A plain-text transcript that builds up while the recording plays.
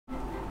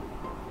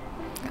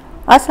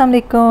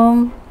Assalamu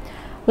alaikum.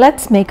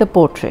 Let's make a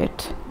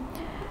portrait.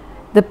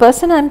 The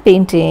person I'm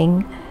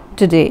painting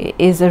today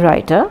is a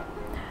writer,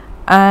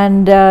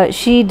 and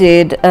she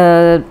did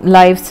a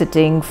live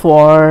sitting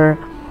for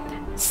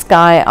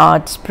Sky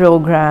Arts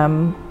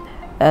program,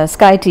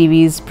 Sky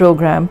TV's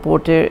program,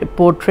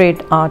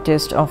 Portrait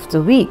Artist of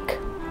the Week.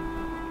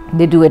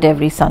 They do it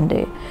every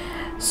Sunday.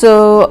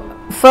 So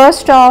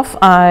first off,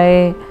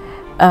 I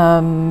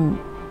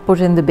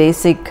put in the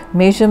basic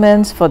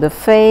measurements for the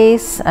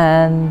face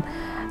and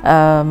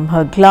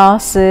her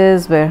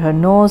glasses, where her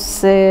nose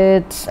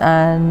sits,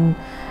 and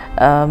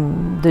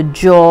the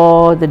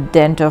jaw, the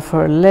dent of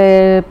her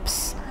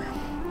lips.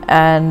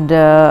 And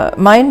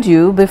mind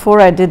you,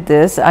 before I did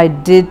this, I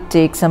did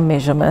take some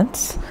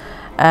measurements,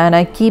 and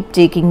I keep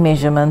taking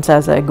measurements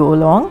as I go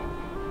along.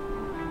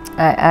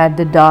 I add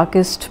the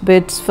darkest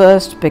bits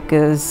first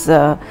because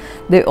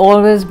they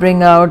always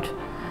bring out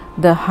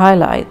the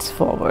highlights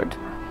forward.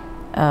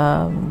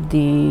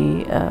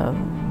 The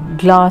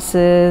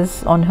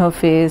glasses on her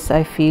face,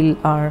 I feel,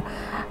 are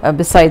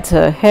besides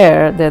her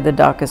hair, they're the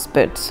darkest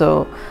bit.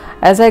 So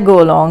as I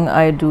go along,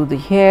 I do the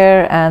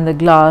hair and the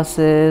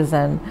glasses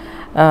and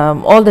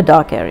all the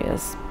dark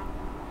areas.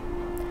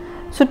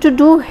 So to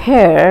do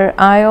hair,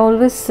 I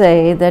always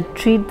say that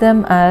treat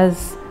them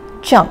as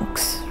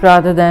chunks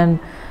rather than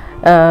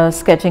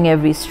sketching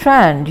every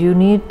strand. You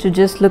need to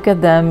just look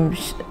at them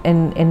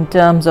in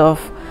terms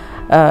of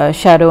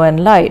shadow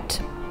and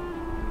light.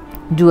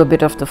 Do a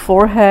bit of the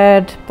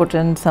forehead, put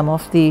in some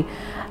of the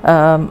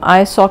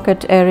eye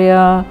socket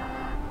area,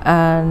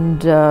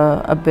 and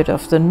a bit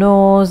of the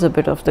nose, a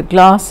bit of the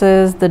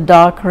glasses, the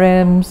dark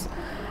rims,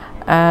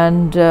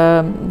 and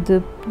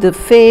the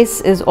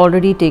face is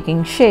already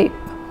taking shape.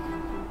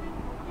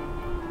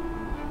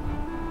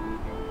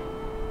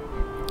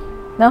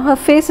 Now her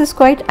face is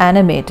quite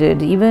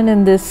animated. Even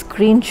in this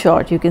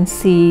screenshot, you can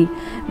see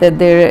that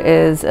there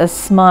is a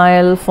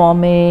smile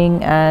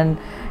forming, and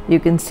you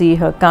can see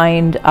her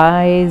kind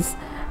eyes.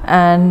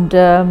 And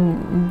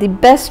the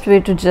best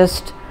way to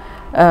just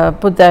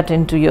put that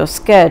into your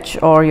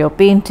sketch or your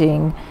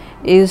painting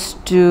is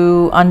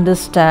to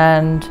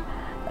understand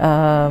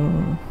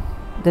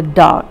the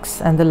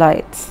darks and the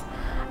lights,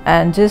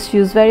 and just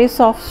use very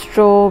soft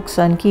strokes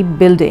and keep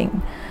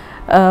building.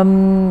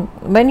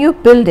 When you're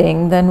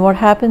building, then what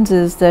happens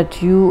is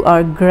that you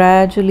are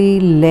gradually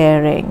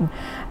layering,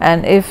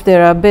 and if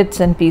there are bits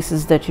and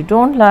pieces that you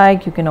don't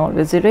like, you can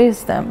always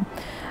erase them.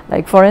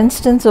 Like for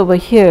instance, over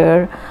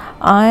here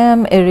I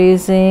am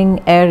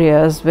erasing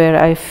areas where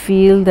I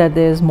feel that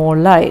there's more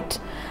light,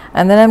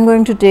 and then I'm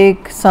going to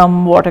take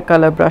some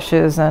watercolor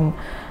brushes and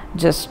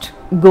just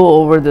go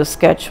over the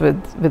sketch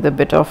with a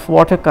bit of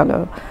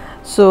watercolor.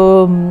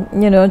 So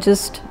you know,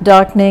 just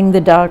darkening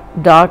the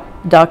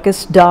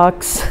darkest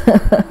darks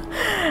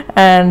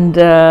and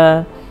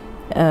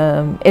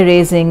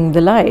erasing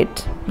the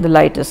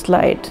lightest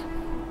light.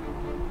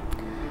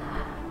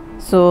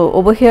 So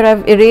over here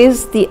I've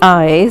erased the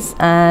eyes,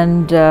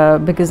 and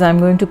because I'm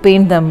going to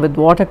paint them with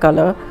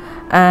watercolor,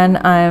 and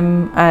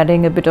I'm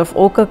adding a bit of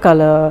ochre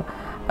color,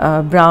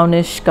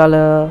 brownish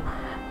color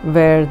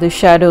where the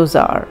shadows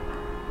are,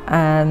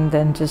 and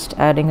then just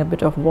adding a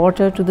bit of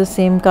water to the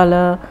same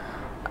color.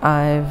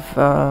 I've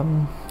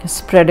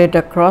spread it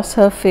across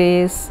her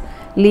face,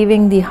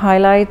 leaving the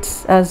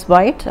highlights as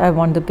white. I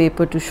want the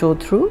paper to show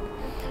through,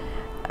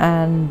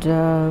 and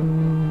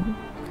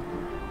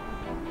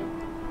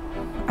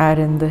add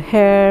in the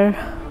hair.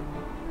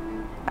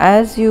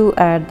 As you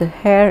add the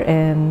hair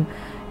in,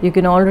 you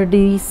can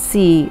already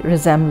see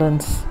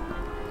resemblance.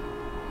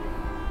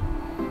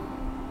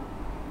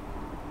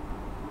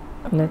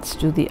 Let's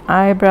do the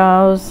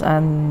eyebrows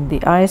and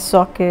the eye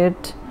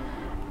socket,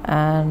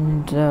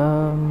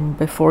 and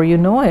before you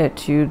know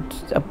it,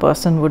 a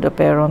person would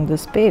appear on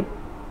this page.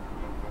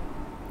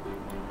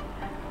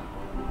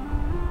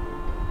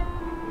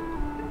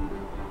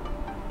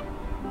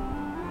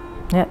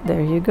 Yeah,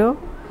 there you go.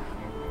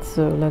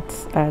 So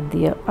let's add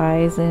the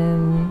eyes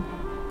in,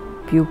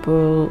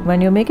 pupil. When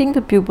you're making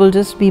the pupil,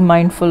 just be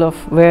mindful of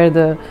where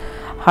the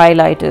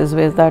highlight is,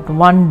 where that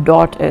one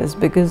dot is,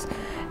 because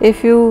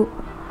if you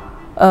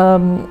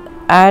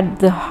add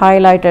the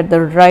highlight at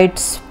the right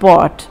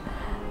spot,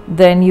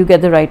 then you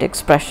get the right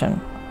expression.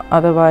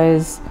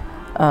 Otherwise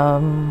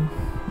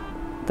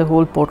the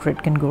whole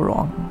portrait can go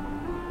wrong.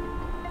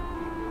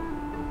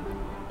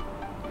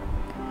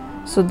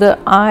 So the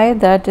eye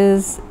that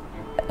is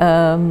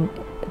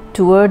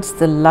towards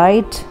the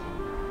light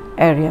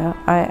area,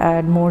 I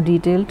add more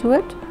detail to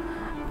it,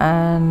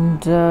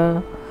 and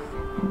the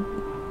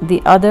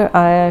other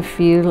eye I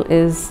feel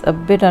is a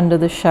bit under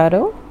the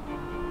shadow,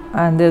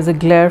 and there's a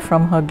glare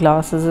from her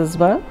glasses as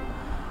well.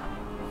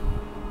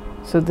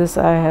 So this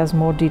eye has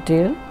more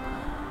detail.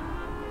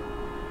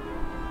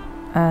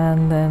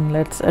 And then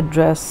let's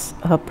address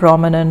her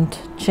prominent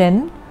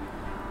chin,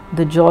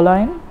 the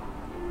jawline.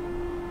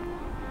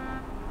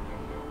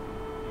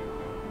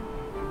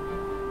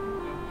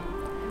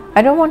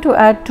 I don't want to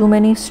add too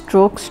many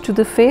strokes to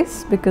the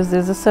face because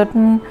there's a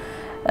certain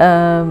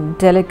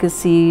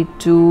delicacy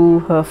to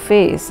her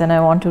face and I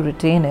want to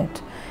retain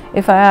it.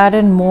 If I add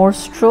in more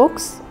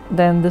strokes,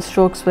 then the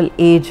strokes will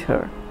age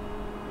her.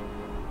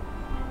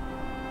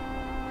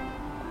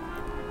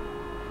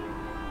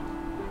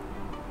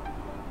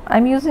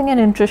 I'm using an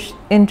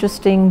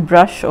interesting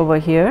brush over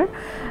here.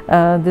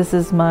 This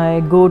is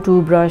my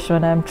go-to brush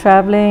when I'm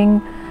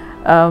traveling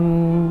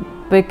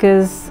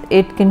because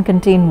it can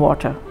contain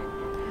water,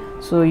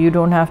 so you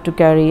don't have to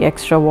carry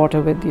extra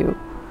water with you.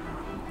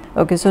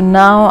 Okay, so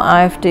now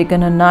I've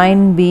taken a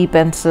 9B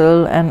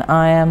pencil and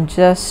I am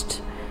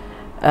just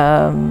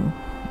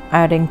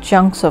adding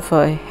chunks of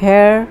her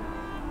hair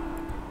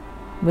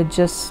with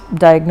just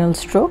diagonal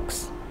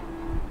strokes.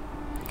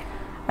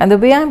 And the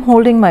way I'm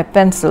holding my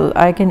pencil,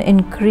 I can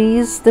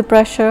increase the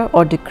pressure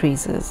or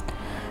decreases.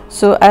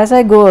 So as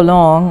I go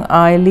along,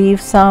 I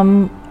leave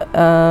some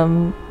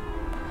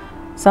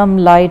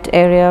light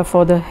area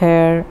for the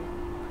hair.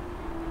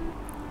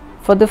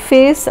 For the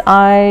face,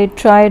 I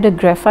tried a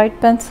graphite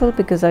pencil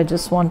because I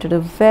just wanted a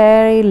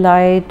very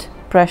light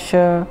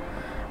pressure,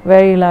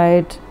 very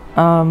light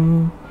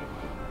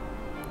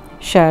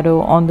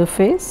shadow on the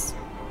face.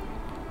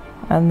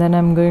 And then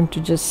I'm going to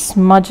just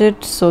smudge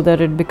it so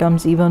that it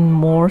becomes even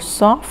more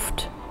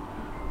soft.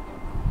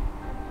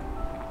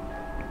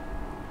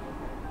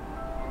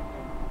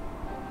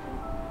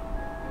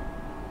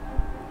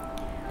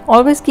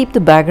 Always keep the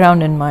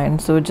background in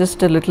mind, so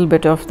just a little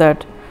bit of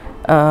that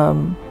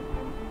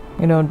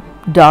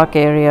dark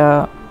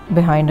area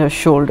behind her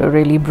shoulder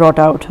really brought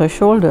out her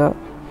shoulder.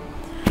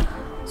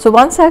 So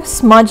once I've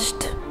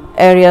smudged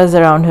areas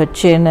around her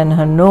chin and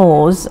her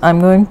nose, I'm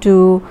going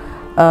to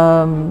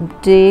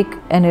take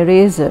an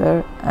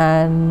eraser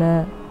and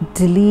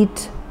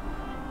erase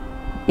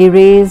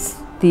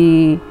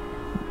the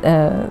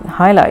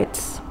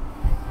highlights.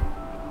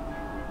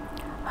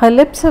 Her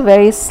lips are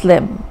very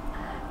slim,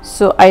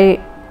 so I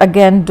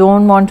again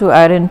don't want to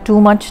add in too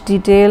much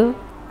detail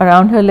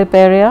around her lip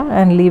area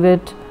and leave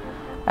it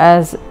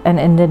as an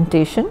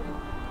indentation.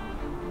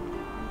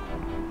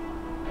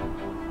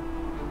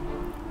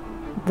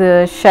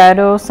 The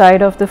shadow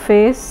side of the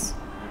face,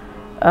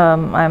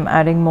 I'm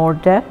adding more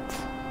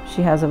depth.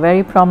 She has a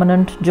very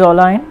prominent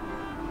jawline.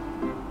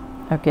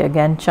 Okay,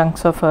 again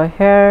chunks of her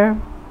hair.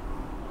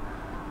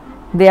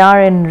 They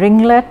are in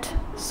ringlet,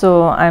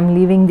 so I'm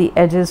leaving the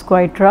edges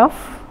quite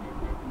rough.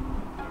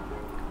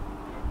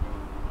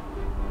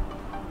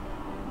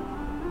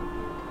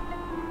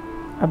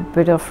 A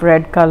bit of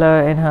red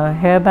color in her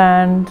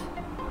hairband.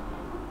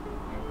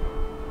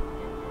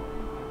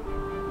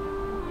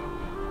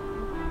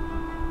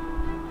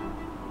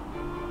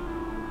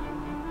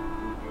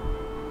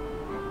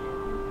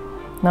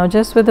 Now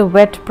just with a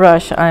wet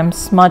brush, I'm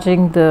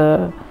smudging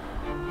the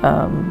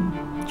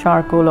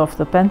charcoal of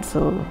the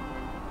pencil.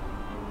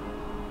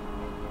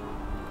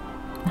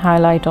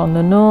 Highlight on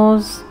the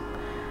nose,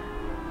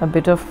 a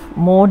bit of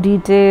more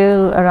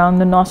detail around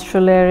the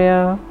nostril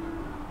area.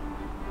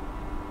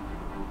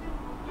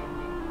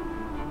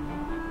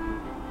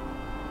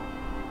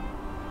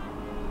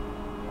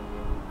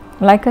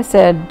 Like I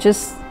said,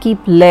 just keep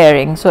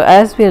layering. So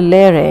as we're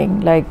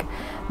layering, like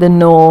the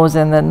nose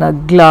and then the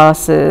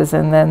glasses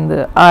and then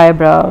the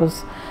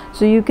eyebrows,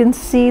 so you can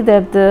see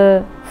that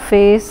the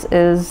face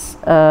is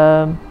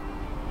there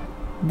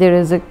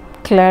is a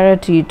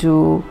clarity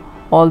to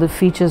all the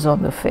features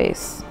on the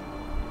face.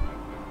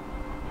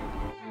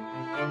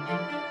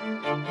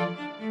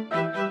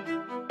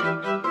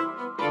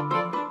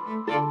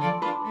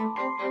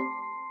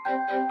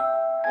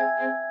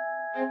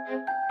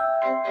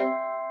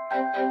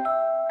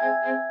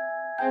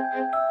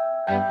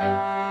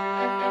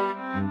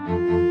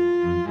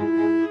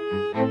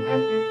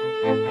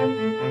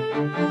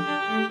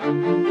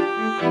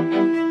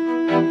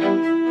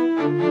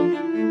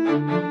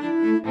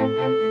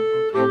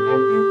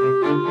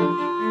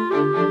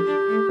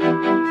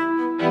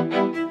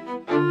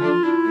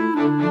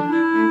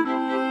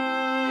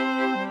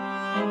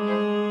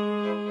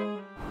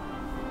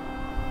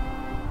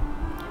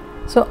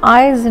 So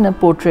eyes in a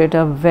portrait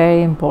are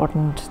very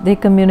important. They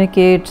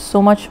communicate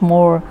so much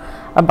more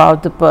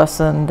about the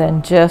person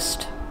than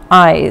just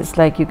eyes.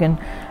 Like you can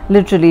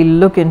literally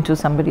look into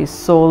somebody's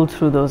soul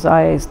through those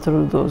eyes,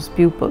 through those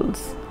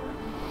pupils.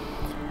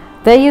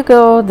 There you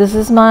go. This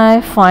is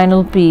my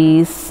final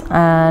piece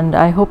and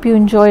I hope you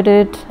enjoyed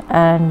it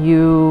and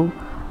you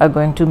are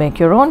going to make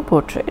your own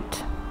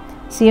portrait.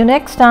 See you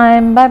next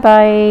time. Bye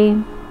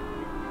bye.